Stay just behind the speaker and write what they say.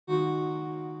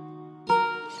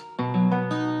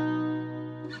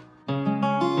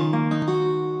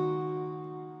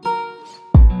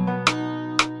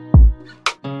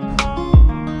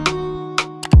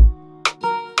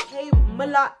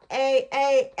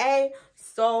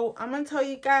So I'm gonna tell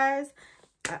you guys.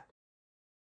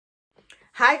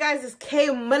 Hi guys, it's Kay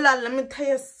Miller. Let me tell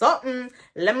you something.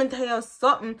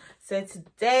 So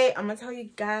today I'm gonna tell you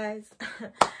guys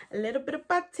a little bit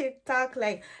about TikTok,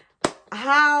 like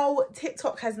how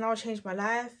TikTok has now changed my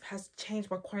life, has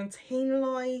changed my quarantine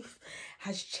life,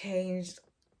 has changed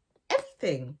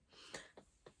everything.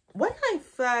 When I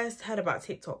first heard about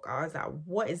TikTok, I was like,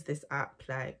 what is this app?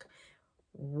 Like,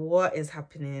 what is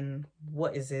happening?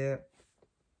 What is it?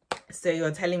 So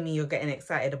you're telling me you're getting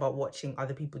excited about watching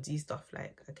other people do stuff.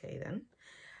 Like, okay then.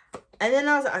 And then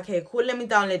I was like, okay, cool, let me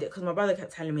download it, because my brother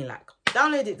kept telling me, like,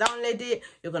 download it,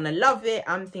 you're gonna love it.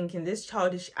 I'm thinking this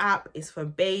childish app is for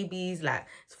babies, like,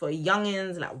 it's for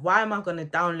youngins. Like, why am I gonna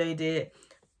download it?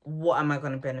 What am I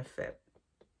gonna benefit?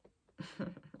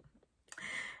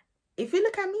 If you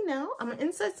look at me now, I'm gonna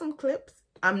insert some clips.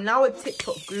 I'm now a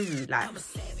TikTok guru. Like,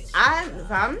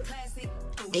 fam,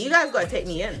 you guys gotta take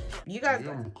me in. You guys,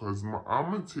 because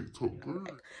I'm a TikTok guru.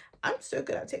 I'm so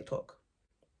good at TikTok.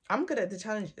 I'm good at the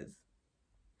challenges.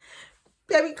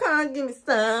 Baby, can't give me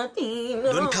something.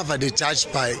 No. Don't cover the charge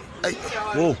by.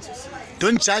 Whoa!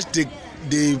 Don't charge the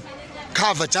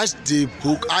cover. Charge the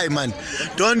book. Man.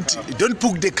 Don't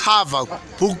book the cover.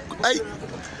 Book.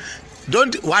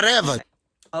 Don't whatever.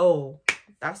 Oh,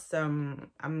 that's I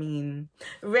mean,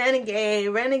 renegade.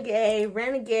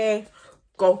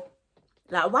 Go.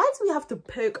 Like, why do we have to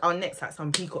poke our necks at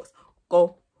some peacocks?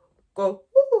 Go.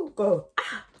 Woo, go.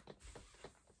 Ah.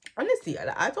 Honestly,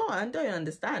 like, I don't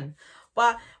understand.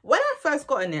 But when I first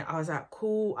got in it, I was like,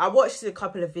 cool. I watched a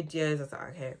couple of videos. I was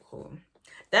like, okay, cool.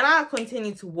 Then I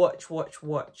continued to watch. And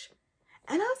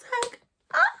I was like,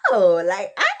 oh,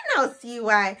 like, I now see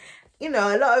why, you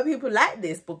know, a lot of people like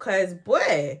this, because,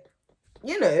 boy,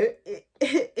 you know,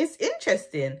 it's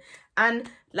interesting. And,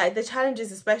 like, the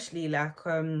challenges, especially, like,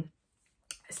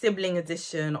 sibling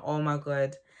edition, oh my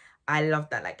god, I love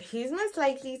that. Like, who's most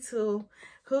likely to,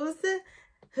 who's the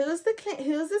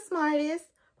smartest,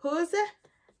 who's the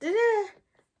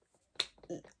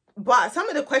but some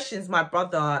of the questions my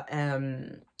brother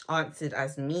answered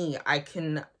as me, I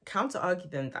can counter argue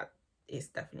them that it's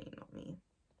definitely not me.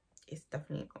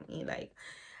 Like,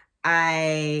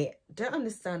 I don't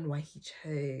understand why he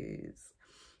chose,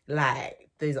 like,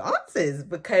 those answers,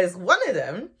 because one of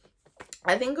them,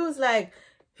 I think it was like,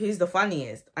 who's the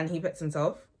funniest? And he picks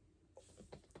himself.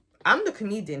 I'm the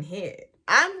comedian here.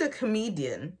 I'm the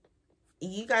comedian.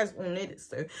 You guys all know this,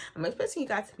 so I'm expecting you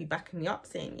guys to be backing me up,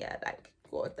 saying, yeah, like,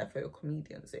 you're definitely a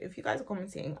comedian. So if you guys are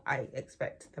commenting, I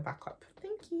expect the backup.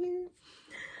 Thank you.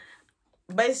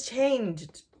 But it's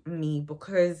changed me,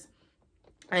 because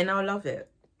I now love it.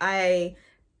 I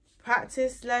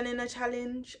practice learning a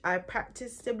challenge. I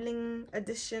practice sibling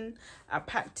addition. I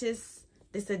practice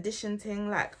this addition thing.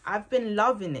 Like, I've been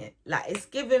loving it. Like, it's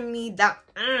giving me that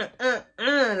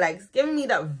like, it's giving me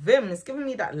that vim, it's giving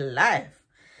me that life.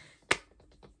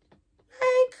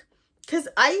 Like, because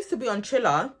I used to be on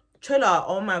Triller,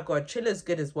 oh my god, Triller's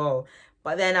good as well.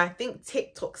 But then I think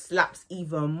TikTok slaps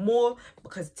even more,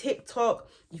 because TikTok,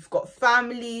 you've got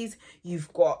families,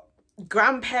 you've got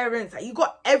grandparents, like, you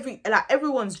got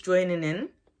everyone's joining in,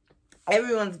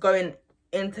 everyone's going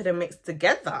into the mix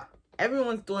together,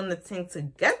 everyone's doing the thing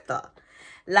together.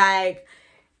 Like,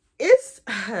 it's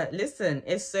listen,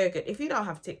 it's so good. If you don't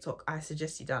have TikTok, I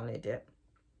suggest you download it.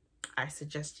 And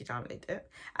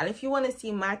if you want to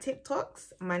see my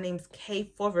TikToks, my name's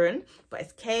K Foreign, but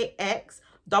it's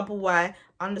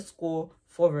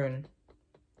KXYY_Foreign,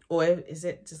 or is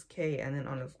it just K and then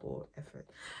underscore effort?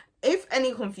 If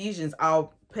any confusions,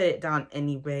 I'll put it down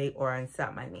anyway, or I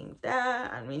insert my name there.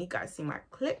 And when you guys see my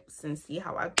clips and see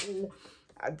how I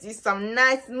do some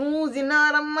nice moves, you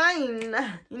know what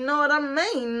I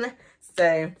mean?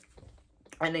 So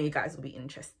I know you guys will be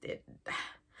interested.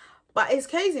 But it's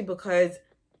crazy, because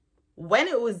when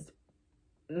it was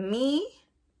me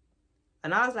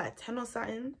and I was like 10 or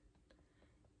something,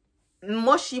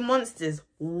 Moshi Monsters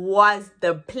was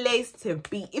the place to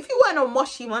be. If you weren't on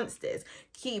Moshi Monsters,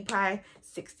 Cutie Pie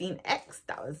 16X,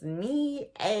 that was me.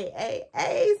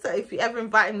 So if you ever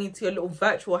invited me to your little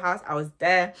virtual house, I was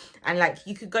there. And, like,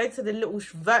 you could go to the little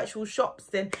virtual shops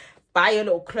and buy your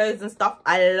little clothes and stuff.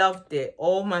 I loved it.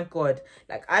 Oh my god,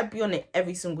 like, I'd be on it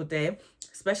every single day,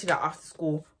 especially like after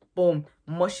school. Boom,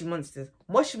 Moshi Monsters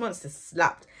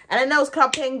slapped. And then there was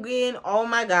Club Penguin. Oh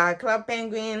my god, Club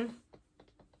Penguin,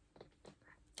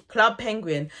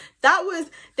 that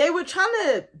was, they were trying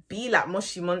to be like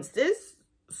Moshi Monsters,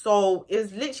 so it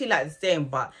was literally like the same.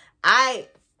 But I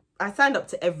signed up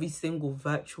to every single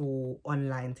virtual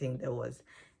online thing there was.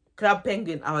 Club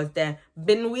Penguin, I was there.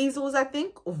 Vin Weasels, I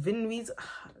think, or Vin Weasel,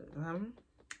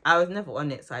 I was never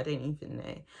on it, so I don't even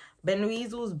know. Ben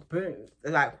Weasel's,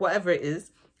 like, whatever it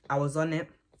is, I was on it.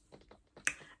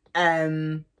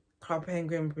 Club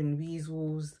Penguin, Ben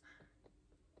Weasel's,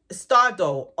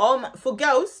 Stardoll. For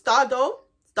girls,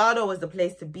 Stardoll was the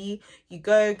place to be. You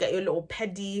go, get your little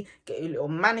pedi, get your little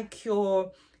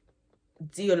manicure,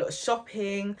 do your little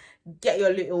shopping, get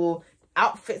your little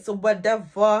outfits or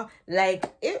whatever.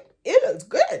 Like, it looks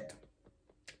good.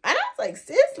 And I was like,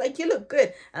 sis, like, you look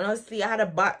good. And honestly, I had a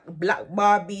black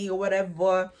Barbie or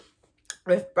whatever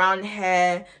with brown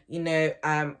hair. You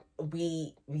know,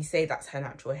 we say that's her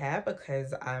natural hair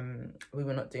because we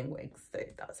were not doing wigs, so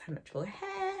that was her natural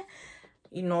hair.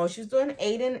 You know, she was doing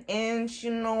 8 inch,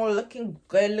 you know, looking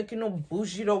good, looking all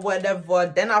bougie or whatever.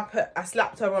 Then I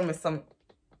slapped her on with some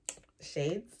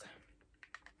shades.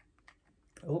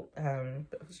 Oh,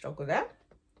 bit of a struggle there.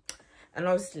 And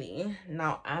obviously,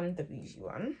 now I'm the bougie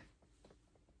one.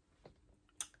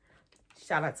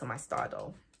 Shout out to my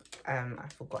Stardoll. I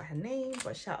forgot her name,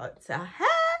 but shout out to her.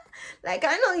 Like,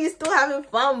 I know you're still having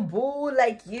fun, boo,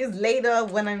 like years later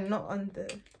when I'm not on the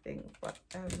thing. But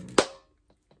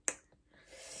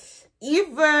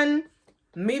even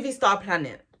Movie Star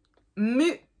Planet.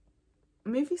 Movie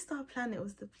Star Planet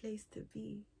was the place to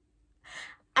be.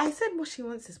 I said what she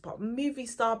wants is, but Movie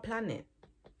Star Planet.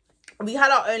 We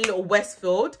had our own little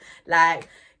Westfield. Like,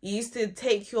 you used to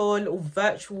take your little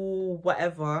virtual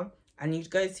whatever and you'd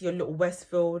go to your little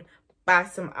Westfield, buy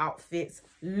some outfits,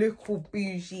 look all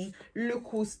bougie,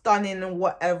 look all stunning and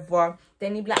whatever.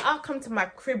 Then you'd be like, I'll come to my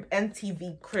crib,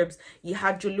 MTV Cribs. You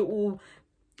had your little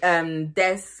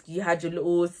desk, you had your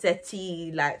little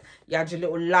settee, like you had your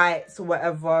little lights or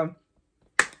whatever.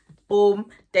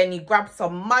 Boom. Then you grab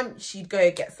some munch, you'd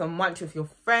go get some munch with your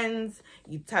friends.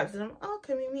 You type to them, oh,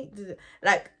 can we meet?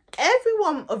 Like,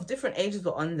 everyone of different ages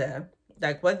were on there,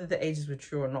 like whether the ages were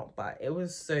true or not, but it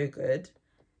was so good.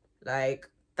 Like,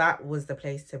 that was the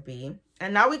place to be.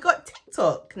 And now we got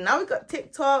TikTok.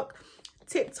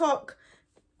 TikTok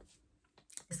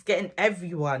is getting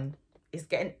everyone. It's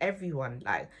getting everyone.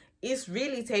 Like, it's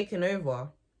really taken over.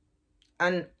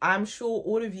 And I'm sure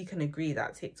all of you can agree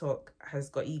that TikTok has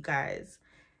got you guys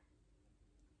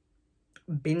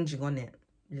binging on it,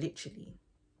 literally.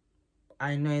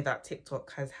 I know that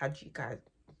TikTok has had you guys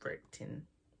roped in.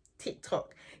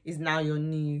 TikTok is now your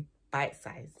new bite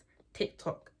size.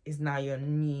 TikTok is now your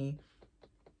new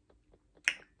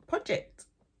project.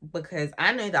 Because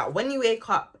I know that when you wake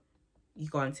up, you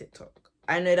go on TikTok.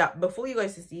 I know that before you go to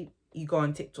sleep, you go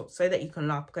on TikTok so that you can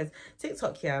laugh. Because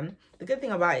TikTok, yeah, the good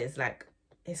thing about it is, like,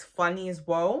 it's funny as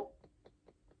well.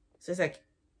 So it's like,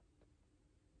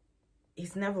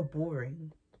 it's never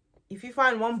boring. If you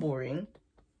find one boring,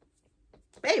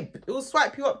 babe, it will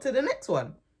swipe you up to the next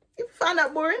one. If you find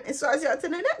that boring, it swipes you up to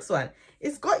the next one.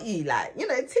 It's got you, like, you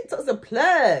know, TikTok's a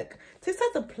plug.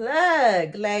 TikTok's a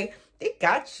plug. Like, they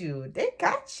got you. They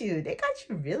got you. They got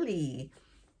you really.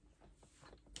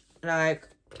 Like,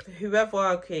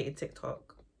 whoever created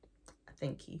TikTok,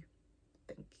 thank you.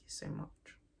 Thank you so much.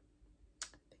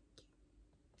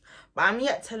 But I'm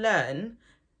yet to learn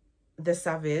the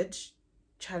Savage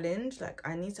challenge. Like,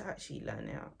 I need to actually learn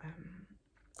it.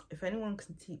 If anyone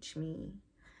can teach me,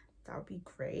 that would be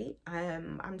great.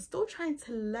 I'm still trying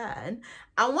to learn.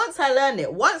 And once I learn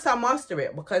it, once I master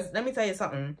it, because let me tell you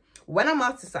something. When I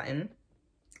master something,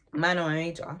 minor or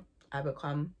major, I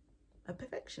become a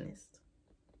perfectionist.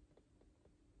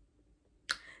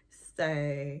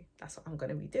 So that's what I'm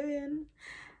going to be doing.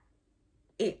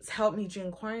 It's helped me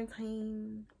during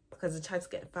quarantine, because I tried to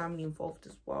get family involved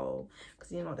as well.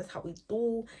 Because, you know, that's how we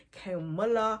do. Karen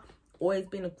Muller, always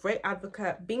been a great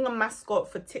advocate. Being a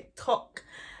mascot for TikTok.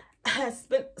 Has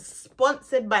been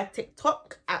sponsored by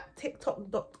TikTok at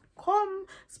tiktok.com.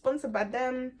 Sponsored by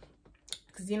them.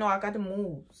 Because, you know, I got the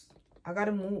moves. I got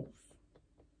to move.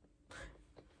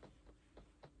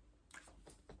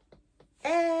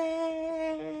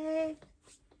 Hey.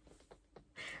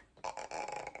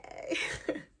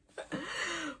 Hey.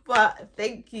 But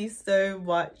thank you so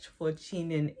much for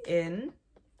tuning in.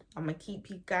 I'm gonna keep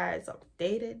you guys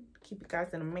updated, keep you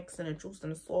guys in the mix and the juice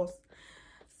and the sauce.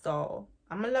 So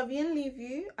I'm gonna love you and leave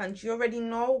you, and you already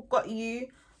know,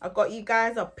 I got you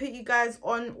guys. I'll put you guys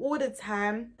on all the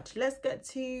time. Let's get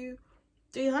to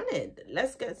 300.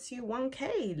 Let's get to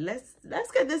 1K. Let's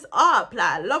get this up. Like,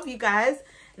 I love you guys,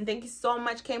 and thank you so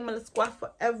much. K-Miller Squad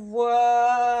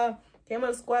forever.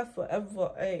 K-Miller Squad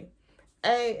forever.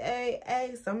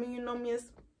 Hey, some of you know me as...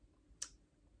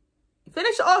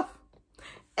 Finish it off.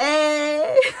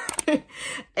 Hey.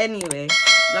 Anyway,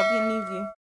 love you and leave you.